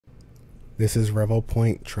This is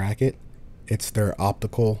Revopoint Trackit. It's their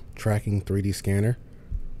optical tracking 3D scanner.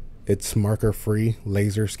 It's marker-free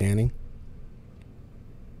laser scanning.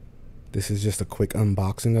 This is just a quick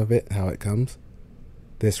unboxing of it, how it comes.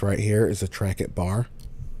 This right here is a Trackit bar.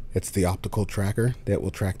 It's the optical tracker that will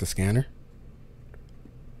track the scanner.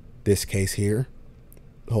 This case here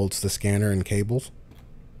holds the scanner and cables.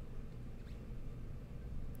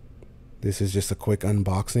 This is just a quick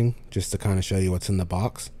unboxing just to kind of show you what's in the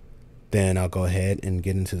box. Then I'll go ahead and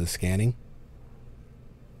get into the scanning.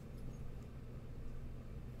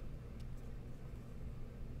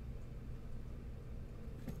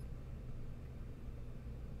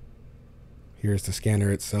 Here's the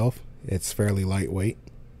scanner itself. It's fairly lightweight.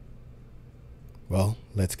 Well,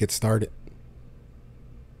 let's get started.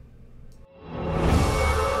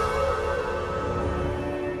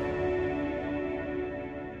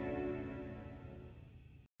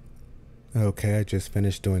 Okay, I just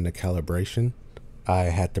finished doing the calibration. I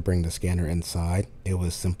had to bring the scanner inside. It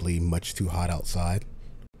was simply much too hot outside.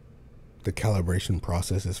 The calibration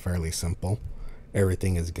process is fairly simple.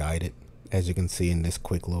 Everything is guided. As you can see in this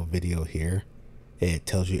quick little video here, it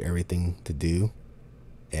tells you everything to do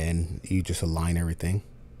and you just align everything.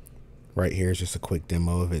 Right here is just a quick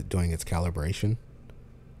demo of it doing its calibration.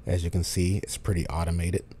 As you can see, it's pretty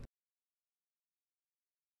automated.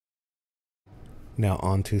 Now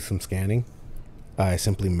on to some scanning. I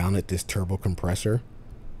simply mounted this turbo compressor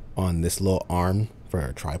on this little arm for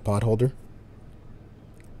a tripod holder.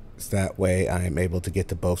 So that way I am able to get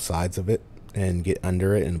to both sides of it and get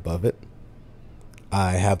under it and above it.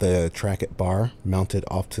 I have the Trackit bar mounted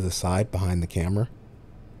off to the side behind the camera.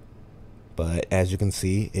 But as you can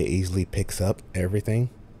see, it easily picks up everything.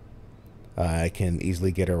 I can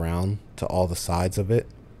easily get around to all the sides of it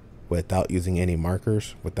without using any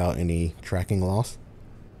markers, without any tracking loss.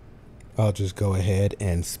 I'll just go ahead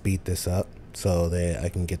and speed this up so that I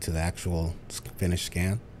can get to the actual finished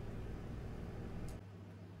scan.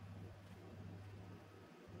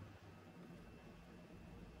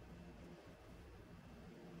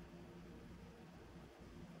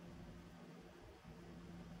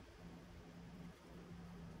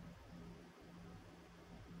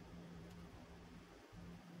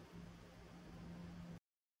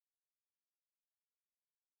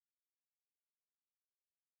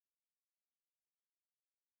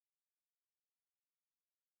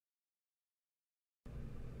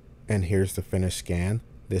 And here's the finished scan.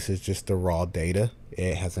 This is just the raw data.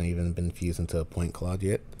 It hasn't even been fused into a point cloud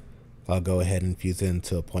yet. I'll go ahead and fuse it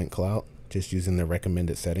into a point cloud just using the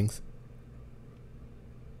recommended settings.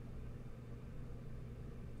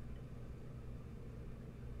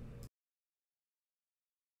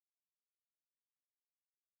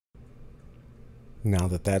 Now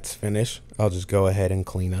that that's finished, I'll just go ahead and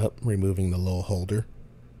clean up, removing the little holder.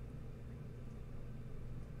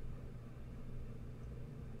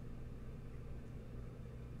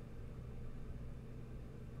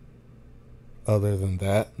 Other than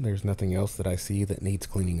that, there's nothing else that I see that needs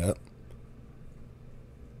cleaning up.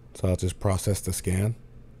 So I'll just process the scan.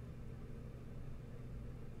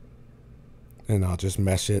 And I'll just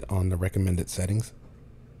mesh it on the recommended settings.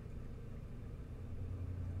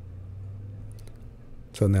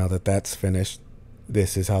 So now that that's finished,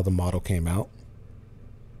 this is how the model came out.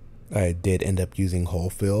 I did end up using hole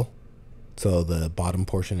fill, so the bottom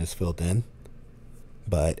portion is filled in.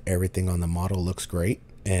 But everything on the model looks great.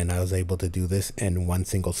 And I was able to do this in one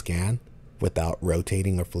single scan without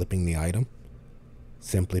rotating or flipping the item,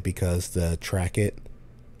 simply because the Trackit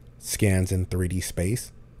scans in 3D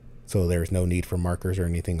space, so there's no need for markers or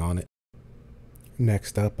anything on it.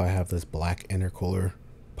 Next up, I have this black intercooler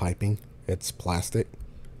piping. It's plastic.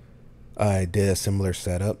 I did a similar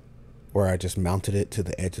setup where I just mounted it to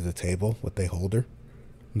the edge of the table with a holder.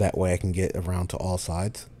 That way I can get around to all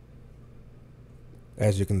sides.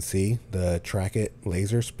 As you can see, the Trackit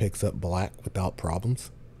lasers picks up black without problems.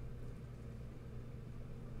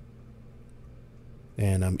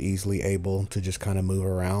 And I'm easily able to just kind of move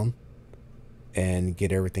around and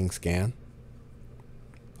get everything scanned.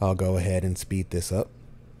 I'll go ahead and speed this up.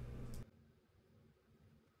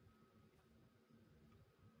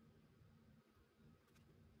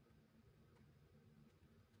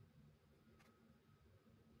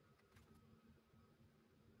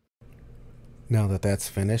 Now that that's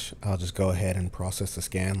finished, I'll just go ahead and process the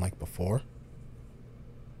scan like before.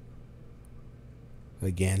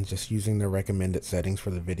 Again, just using the recommended settings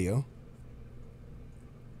for the video.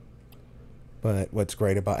 But what's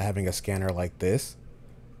great about having a scanner like this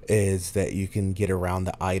is that you can get around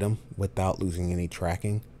the item without losing any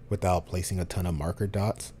tracking, without placing a ton of marker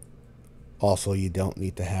dots. Also, you don't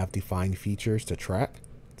need to have defined features to track,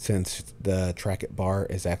 since the Trackit bar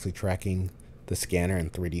is actually tracking the scanner in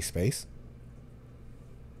 3D space.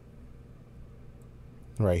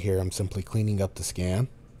 Right here, I'm simply cleaning up the scan.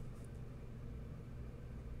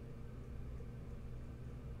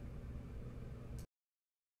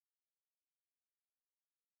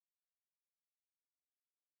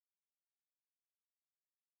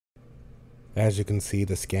 As you can see,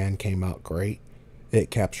 the scan came out great. It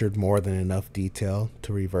captured more than enough detail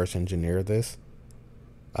to reverse engineer this.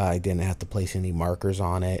 I didn't have to place any markers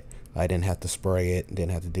on it. I didn't have to spray it.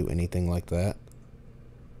 Didn't have to do anything like that.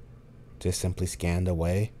 Just simply scanned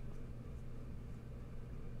away.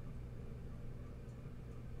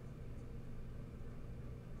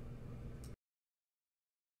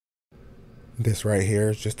 This right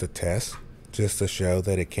here is just a test, just to show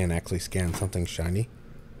that it can actually scan something shiny.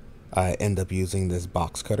 I end up using this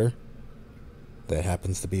box cutter that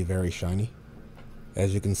happens to be very shiny.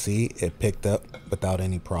 As you can see, it picked up without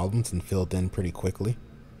any problems and filled in pretty quickly.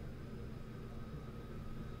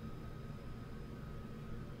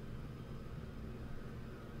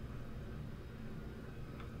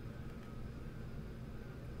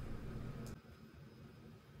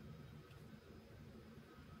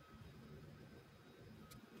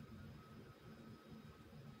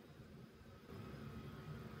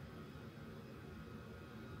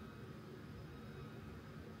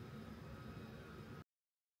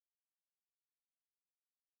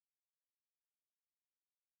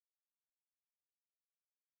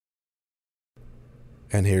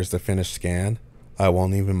 And here's the finished scan. I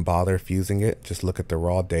won't even bother fusing it, just look at the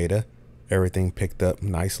raw data. Everything picked up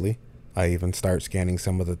nicely. I even started scanning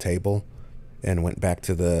some of the table and went back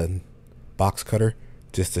to the box cutter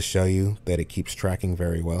just to show you that it keeps tracking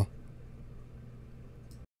very well.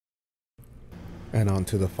 And on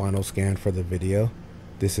to the final scan for the video.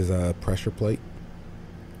 This is a pressure plate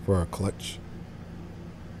for a clutch.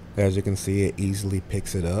 As you can see, it easily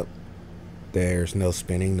picks it up. There's no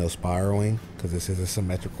spinning, no spiraling, because this is a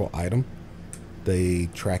symmetrical item. The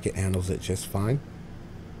Trackit handles it just fine.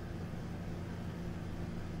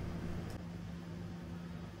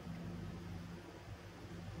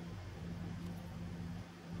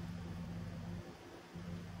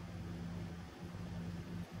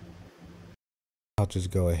 I'll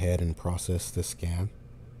just go ahead and process the scan.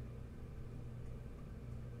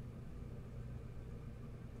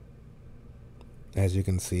 As you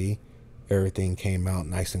can see, everything came out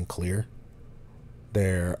nice and clear.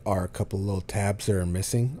 There are a couple little tabs that are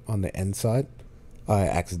missing on the inside. I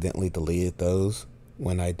accidentally deleted those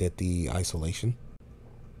when I did the isolation.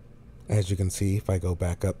 As you can see, if I go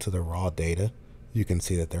back up to the raw data, you can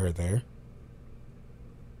see that they're there.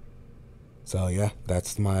 So yeah,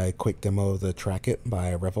 that's my quick demo of the Trackit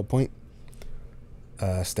by Revopoint.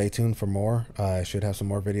 Stay tuned for more. I should have some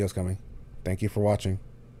more videos coming. Thank you for watching.